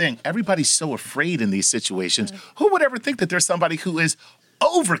ever think, everybody's so afraid in these situations, who would ever think that there's somebody who is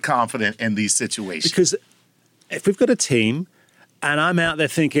overconfident in these situations? Because if we've got a team and I'm out there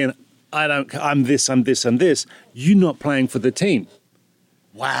thinking, I'm this, you're not playing for the team.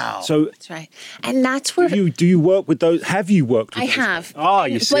 Wow. So that's right. And that's where... Do you work with those? Have you worked with I those? have.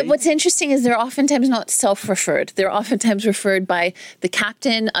 You see. But what's interesting is they're oftentimes not self-referred. They're oftentimes referred by the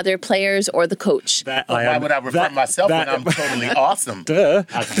captain, other players, or the coach. Why would I refer myself when I'm totally awesome? Duh.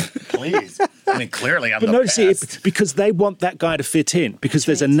 Please. I mean, clearly I'm the best. Because they want that guy to fit in, because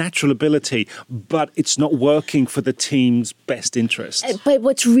there's a natural ability, but it's not working for the team's best interests. But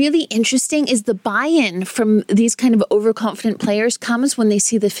what's really interesting is the buy-in from these kind of overconfident players comes when they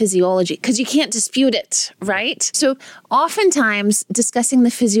see the physiology, because you can't dispute it, right? So oftentimes discussing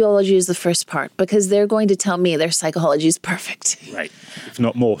the physiology is the first part, because they're going to tell me their psychology is perfect. Right. If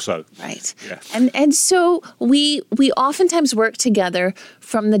not more so. Right. Yeah. And so we oftentimes work together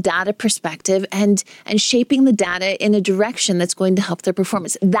from the data perspective and shaping the data in a direction that's going to help their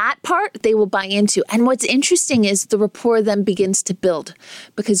performance. That part they will buy into. And what's interesting is the rapport then begins to build,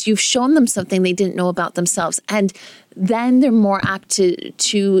 because you've shown them something they didn't know about themselves. And then they're more apt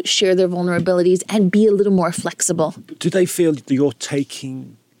to share their vulnerabilities and be a little more flexible. Do they feel that you're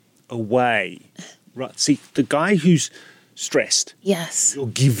taking away? Right. See, the guy who's stressed. Yes. You're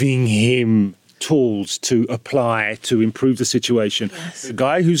giving him tools to apply to improve the situation. Yes. The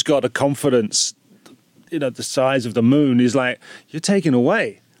guy who's got a confidence, the size of the moon is like, you're taking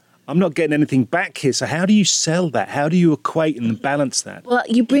away. I'm not getting anything back here. So how do you sell that? How do you equate and balance that? Well,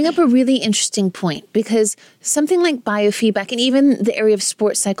 you bring up a really interesting point, because something like biofeedback and even the area of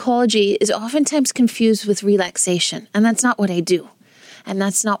sports psychology is oftentimes confused with relaxation. And that's not what I do. And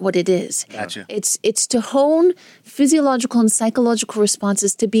that's not what it is. Gotcha. It's to hone physiological and psychological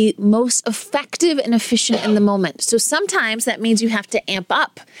responses to be most effective and efficient in the moment. So sometimes that means you have to amp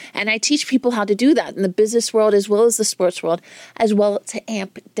up. And I teach people how to do that in the business world as well as the sports world, as well to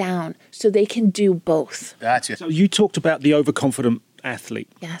amp down so they can do both. Gotcha. So you talked about the overconfident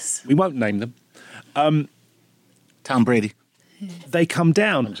athlete. Yes. We won't name them. Tom Brady. They come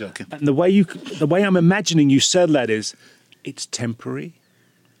down. I'm joking. And the way I'm imagining you said that is, it's temporary.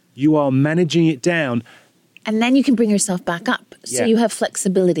 You are managing it down. And then you can bring yourself back up. So Yeah. you have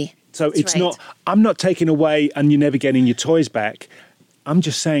flexibility. So That's it's right. not, I'm not taking away and you're never getting your toys back. I'm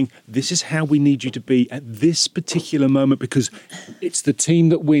just saying this is how we need you to be at this particular moment, because it's the team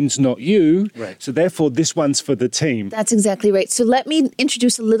that wins, not you. Right. So therefore, this one's for the team. That's exactly right. So let me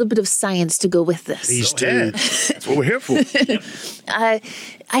introduce a little bit of science to go with this. These Go ahead. That's what we're here for.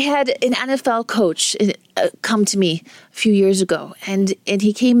 I had an NFL coach come to me a few years ago, and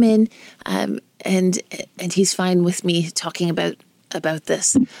he came in, and he's fine with me talking about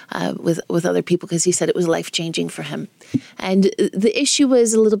this with other people, because he said it was life-changing for him. And the issue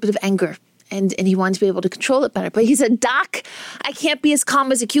was a little bit of anger, and he wanted to be able to control it better. But he said, Doc, I can't be as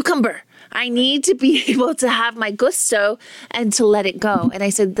calm as a cucumber. I need to be able to have my gusto and to let it go. And I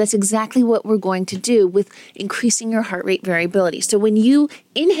said, that's exactly what we're going to do with increasing your heart rate variability. So when you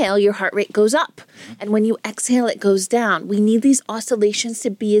inhale, your heart rate goes up. And when you exhale, it goes down. We need these oscillations to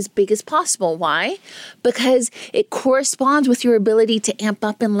be as big as possible. Why? Because it corresponds with your ability to amp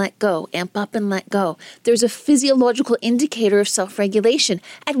up and let go, amp up and let go. There's a physiological indicator of self-regulation,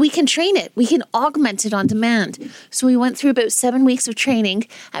 and we can train it. We can augment it on demand. So we went through about 7 weeks of training.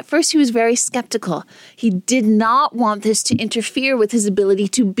 At first, he was very skeptical. He did not want this to interfere with his ability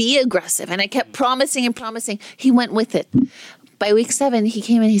to be aggressive. And I kept promising and promising. He went with it. By week 7, he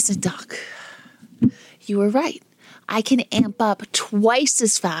came in and he said, Doc, you were right. I can amp up twice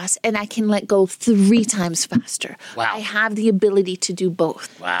as fast and I can let go 3 times faster. Wow. I have the ability to do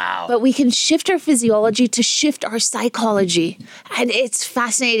both. Wow. But we can shift our physiology to shift our psychology. And it's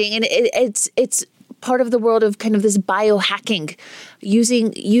fascinating. And it's part of the world of kind of this biohacking,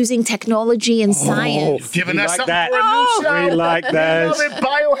 using technology and science. Giving We us like something that. for a new show. We like that. Love it.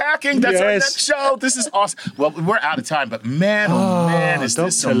 Biohacking. That's our Yes. next show. This is awesome. Well, we're out of time, but man, oh man, is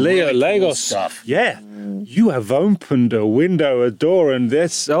this Dr. some Leo really cool Lagos stuff. Yeah. You have opened a window, a door, and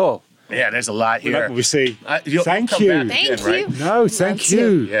this, Yeah, there's a lot here. we see. You'll Thank come you. back Thank again, right? you. No, thank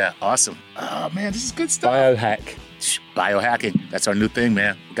you. Yeah, awesome. Oh man, this is good stuff. Biohack. Biohacking. That's our new thing,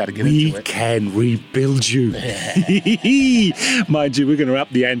 man. We got to get We into it. can rebuild you. Mind you, we're going to up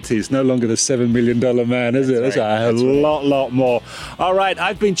the ante. It's no longer the $7 million man, is it? That's a lot more. All right,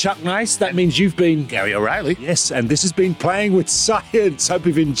 I've been Chuck Nice. That means you've been Gary O'Reilly. Yes, and this has been Playing with Science. Hope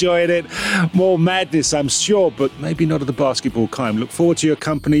you've enjoyed it. More madness, I'm sure, but maybe not of the basketball kind. Look forward to your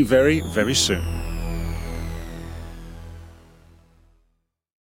company very, very soon.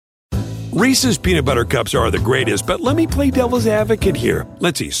 Reese's peanut butter cups are the greatest, but let me play devil's advocate here.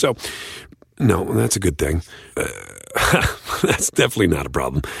 Let's see. So, no, that's a good thing. That's definitely not a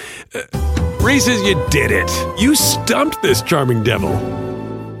problem. Reese's, you did it. You stumped this charming devil.